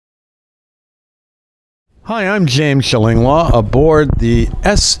Hi, I'm James Shillinglaw aboard the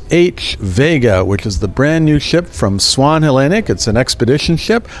SH Vega, which is the brand new ship from Swan Hellenic. It's an expedition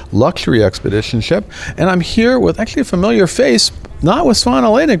ship, luxury expedition ship, and I'm here with actually a familiar face, not with Swan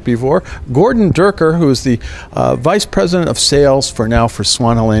Hellenic before, Gordon Durker, who is the Vice President of Sales for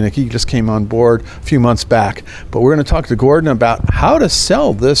Swan Hellenic. He just came on board a few months back. But we're going to talk to Gordon about how to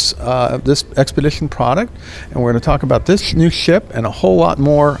sell this expedition product, and we're going to talk about this new ship and a whole lot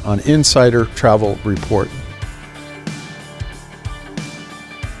more on Insider Travel Report.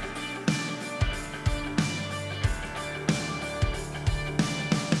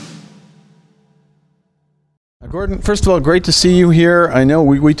 Gordon, first of all, great to see you here. I know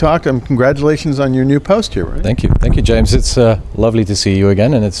we talked, and congratulations on your new post here, right? Thank you, James. It's lovely to see you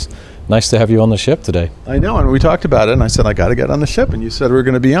again, and it's nice to have you on the ship today. I know, and we talked about it, and I said, I got to get on the ship, and you said we're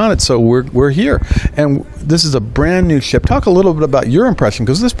going to be on it, so we're here. And this is a brand new ship. Talk a little bit about your impression,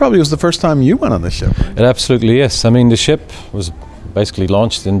 because this probably was the first time you went on the ship. It absolutely is. I mean, the ship was basically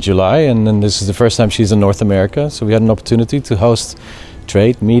launched in July, and then this is the first time she's in North America, so we had an opportunity to host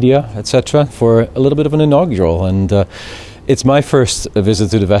trade, media, etc. for a little bit of an inaugural, and it's my first visit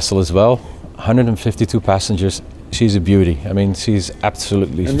to the vessel as well. 152 passengers. She's a beauty. I mean, she's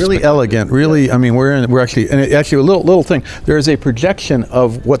absolutely and really elegant. Really, I mean, we're actually a little thing. There is a projection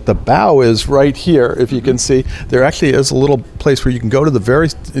of what the bow is right here. If you can see, there actually is a little place where you can go to the very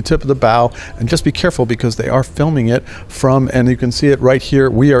tip of the bow, and just be careful because they are filming it from, and you can see it right here.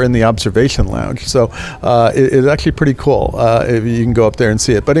 We are in the observation lounge, so it's actually pretty cool if you can go up there and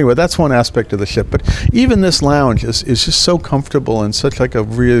see it. But anyway, that's one aspect of the ship. But even this lounge is just so comfortable and such like a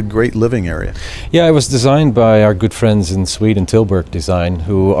really great living area. Yeah, it was designed by our good friends in Sweden, Tilburg Design,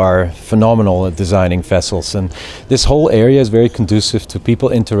 who are phenomenal at designing vessels, and this whole area is very conducive to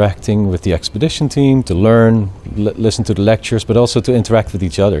people interacting with the expedition team, to learn, listen to the lectures, but also to interact with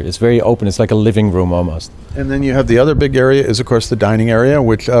each other. It's very open. It's like a living room almost. And then you have the other big area is, of course, the dining area,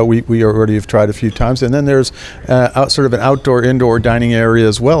 which we already have tried a few times. And then there's sort of an outdoor-indoor dining area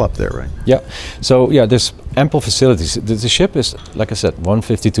as well up there, right? Yeah. So, yeah, there's ample facilities. The ship is, like I said,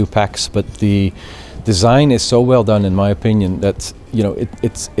 152 packs, but the design is so well done, in my opinion, that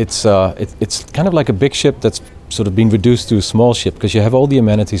it's kind of like a big ship that's sort of been reduced to a small ship, because you have all the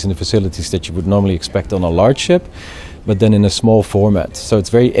amenities and the facilities that you would normally expect on a large ship, but then in a small format. So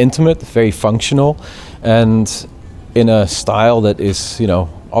it's very intimate, very functional, and in a style that is,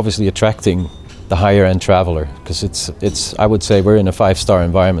 obviously attracting the higher end traveler, because it's I would say we're in a 5-star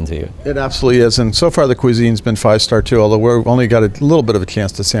environment here. It absolutely is, and so far the cuisine's been 5-star too, although we've only got a little bit of a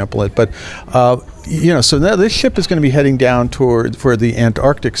chance to sample it. But so now this ship is going to be heading down for the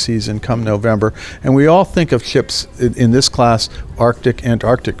Antarctic season come November, and we all think of ships in this class, Arctic,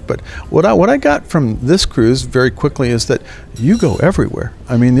 Antarctic. But what I got from this cruise very quickly is that you go everywhere.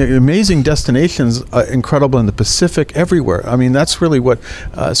 I mean, the amazing destinations, incredible in the Pacific, everywhere. I mean, that's really what.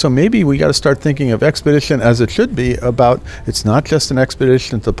 So maybe we got to start thinking of expedition as it should be about. It's not just an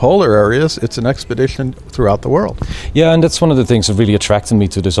expedition to the polar areas; it's an expedition throughout the world. Yeah, and that's one of the things that really attracted me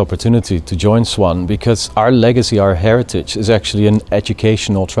to this opportunity to join Swan, because our legacy, our heritage, is actually an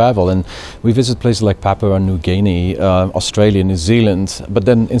educational travel, and we visit places like Papua New Guinea, Australia, New Zealand. But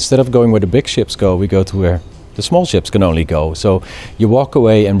then instead of going where the big ships go, we go to where the small ships can only go. So you walk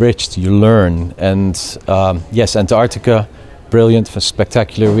away enriched, you learn, and yes, Antarctica, brilliant,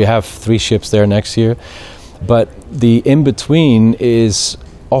 spectacular. We have 3 ships there next year, but the in-between is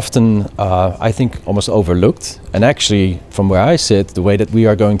often, I think, almost overlooked. And actually, from where I sit, the way that we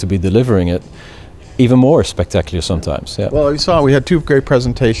are going to be delivering it, even more spectacular sometimes. Yeah. Well, you saw we had 2 great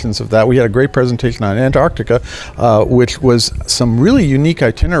presentations of that. We had a great presentation on Antarctica, which was some really unique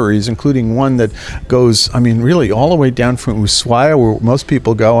itineraries, including one that goes, I mean, really all the way down from Ushuaia, where most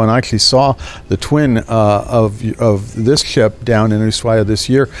people go, and I actually saw the twin of this ship down in Ushuaia this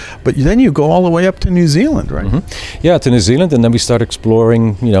year. But then you go all the way up to New Zealand, right? Mm-hmm. Yeah, to New Zealand, and then we start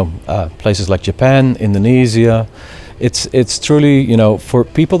exploring, places like Japan, Indonesia. It's truly, for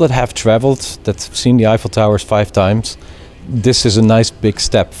people that have traveled, that's seen the Eiffel Towers 5 times, this is a nice big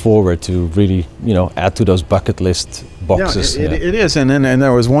step forward to really, add to those bucket list boxes. Yeah, it is. And then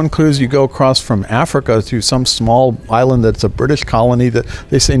there was one cruise you go across from Africa to some small island that's a British colony that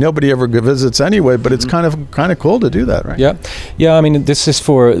they say nobody ever visits anyway, but it's kind of cool to do that, right? Yeah. I mean, this is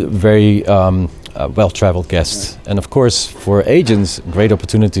for very well-traveled guests, and of course for agents, great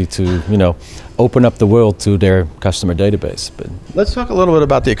opportunity to open up the world to their customer database. But let's talk a little bit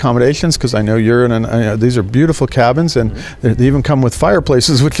about the accommodations, because I know you're in these are beautiful cabins, and they even come with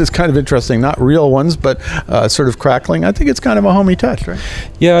fireplaces, which is kind of interesting. Not real ones, but sort of crackling. I think it's kind of a homey touch, right?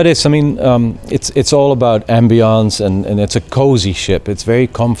 Yeah, it is. I mean, it's all about ambiance, and it's a cozy ship. It's very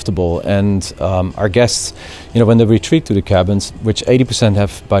comfortable, and our guests, when they retreat to the cabins, which 80%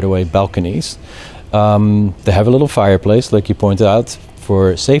 have, by the way, balconies, they have a little fireplace, like you pointed out.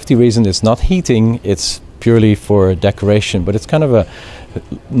 For safety reasons, it's not heating, it's purely for decoration, but it's kind of a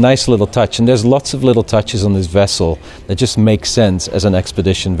nice little touch. And there's lots of little touches on this vessel that just make sense as an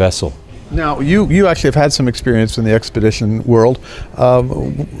expedition vessel. Now, you actually have had some experience in the expedition world.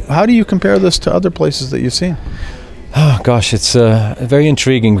 How do you compare this to other places that you've seen? Oh gosh, it's very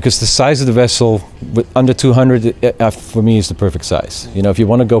intriguing, because the size of the vessel, with under 200, for me is the perfect size. If you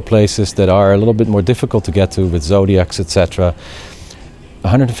want to go places that are a little bit more difficult to get to with Zodiacs, etc.,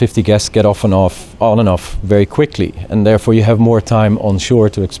 150 guests get on and off very quickly, and therefore you have more time on shore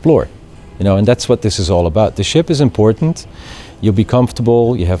to explore. And that's what this is all about. The ship is important. You'll be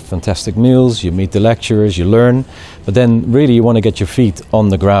comfortable, you have fantastic meals, you meet the lecturers, you learn, but then really you want to get your feet on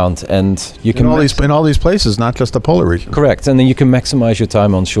the ground, and you can in all these places, not just the polar region. Correct, and then you can maximize your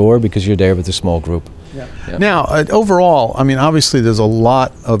time on shore because you're there with a small group. Yeah. Now, overall, I mean, obviously there's a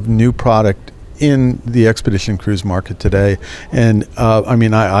lot of new product in the expedition cruise market today, and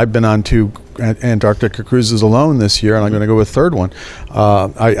I've been on 2 Antarctica cruises alone this year, and I'm going to go a third one.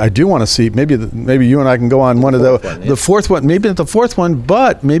 I do want to see, maybe you and I can go on one of the fourth one, maybe not the fourth one,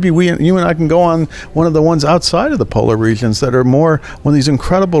 but maybe you and I can go on one of the ones outside of the polar regions that are more one of these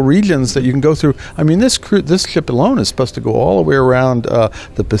incredible regions that you can go through. I mean, this ship alone is supposed to go all the way around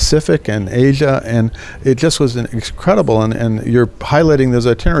the Pacific and Asia, and it just was incredible, and you're highlighting those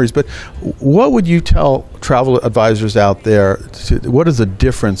itineraries. But what would you tell travel advisors out there? What is the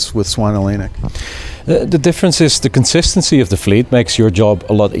difference with Swan Hellenic? The difference is the consistency of the fleet makes your job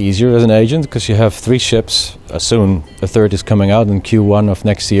a lot easier as an agent, because you have 3 ships, soon a third is coming out in Q1 of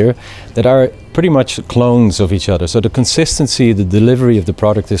next year, that are pretty much clones of each other. So the consistency, the delivery of the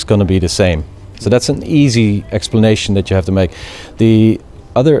product is going to be the same. So that's an easy explanation that you have to make. The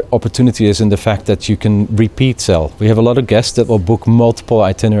other opportunity is in the fact that you can repeat sell. We have a lot of guests that will book multiple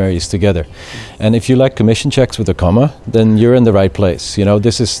itineraries together, and if you like commission checks with a comma, then you're in the right place.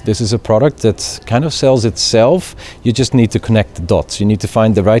 This is a product that kind of sells itself. You just need to connect the dots. You need to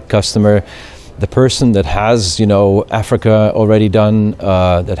find the right customer, the person that has Africa already done,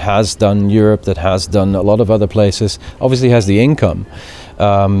 that has done Europe, that has done a lot of other places, obviously has the income,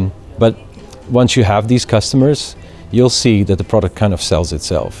 but once you have these customers, you'll see that the product kind of sells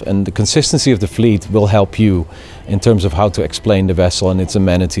itself. And the consistency of the fleet will help you in terms of how to explain the vessel and its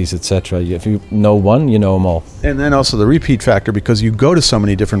amenities, etc. If you know one, you know them all. And then also the repeat factor, because you go to so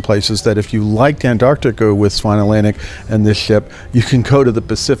many different places that if you liked Antarctica with Swan Hellenic and this ship, you can go to the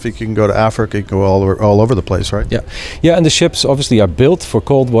Pacific, you can go to Africa, you can go all over the place, right? Yeah, and the ships obviously are built for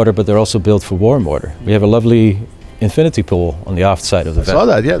cold water, but they're also built for warm water. We have a lovely infinity pool on the aft side of the vessel. I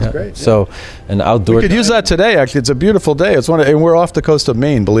saw that, it's great. So, an outdoor... We could use that today, actually. It's a beautiful day. And we're off the coast of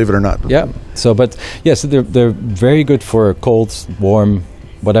Maine, believe it or not. Yeah, so they're very good for cold, warm,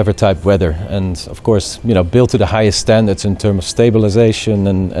 whatever type weather. And of course, built to the highest standards in terms of stabilization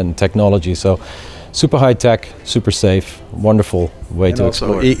and technology. So, super high tech, super safe, wonderful way to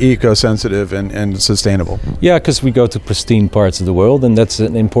explore. Eco-sensitive and sustainable. Yeah, because we go to pristine parts of the world, and that's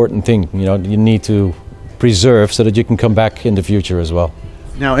an important thing. You need to preserve so that you can come back in the future as well.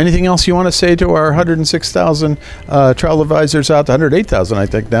 Now, anything else you want to say to our 106,000 travel advisors out there, 108,000 I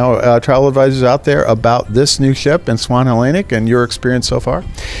think now, travel advisors out there about this new ship and Swan Hellenic and your experience so far?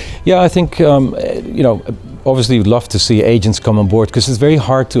 Yeah, I think, obviously we'd love to see agents come on board, because it's very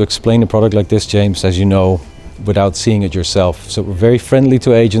hard to explain a product like this, James, as you know, without seeing it yourself. So we're very friendly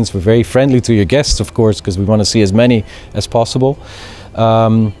to agents, we're very friendly to your guests, of course, because we want to see as many as possible.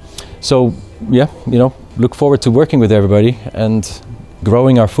 Look forward to working with everybody and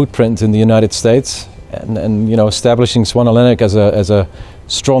growing our footprint in the United States, and establishing Swan Hellenic as a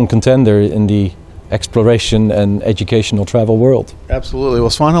strong contender in the exploration and educational travel world. Absolutely. Well,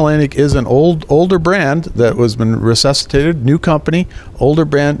 Swan Hellenic is an older brand that was been resuscitated, new company, older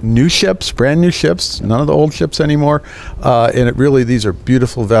brand, new ships, brand new ships, none of the old ships anymore. And these are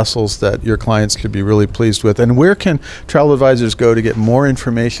beautiful vessels that your clients could be really pleased with. And where can travel advisors go to get more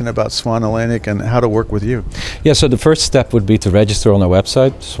information about Swan Hellenic and how to work with you? Yeah, so the first step would be to register on our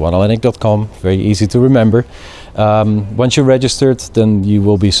website, swanhellenic.com, very easy to remember. Once you're registered, then you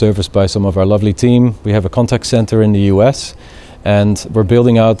will be serviced by some of our lovely team. We have a contact center in the US, and we're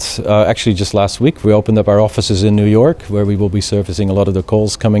building out, actually just last week, we opened up our offices in New York, where we will be servicing a lot of the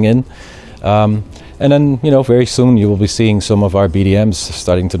calls coming in. And then, very soon you will be seeing some of our BDMs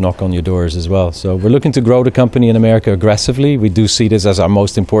starting to knock on your doors as well. So we're looking to grow the company in America aggressively. We do see this as our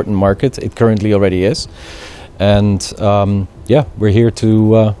most important market. It currently already is. And we're here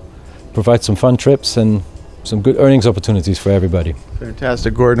to provide some fun trips and some good earnings opportunities for everybody.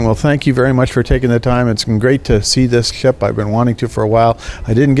 Fantastic, Gordon. Well, thank you very much for taking the time. It's been great to see this ship. I've been wanting to for a while.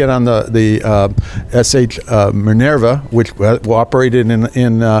 I didn't get on the SH Minerva, which operated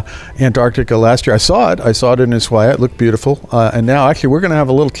in Antarctica last year. I saw it in Ushuaia. It looked beautiful. And now, actually, we're going to have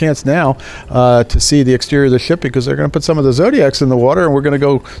a little chance now to see the exterior of the ship, because they're going to put some of the Zodiacs in the water, and we're going to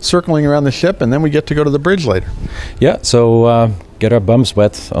go circling around the ship, and then we get to go to the bridge later. Yeah, so get our bums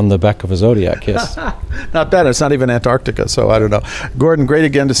wet on the back of a Zodiac, yes. Not bad. It's not even Antarctica, so I don't know. Gordon, great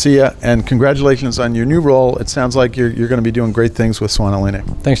again to see you, and congratulations on your new role. It sounds like you're going to be doing great things with Swan Hellenic.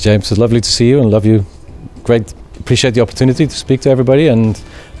 Thanks, James. It's lovely to see you and love you. Great. Appreciate the opportunity to speak to everybody, and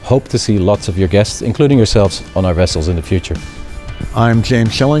hope to see lots of your guests, including yourselves, on our vessels in the future. I'm James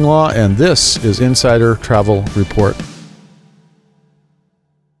Schillinglaw, and this is Insider Travel Report.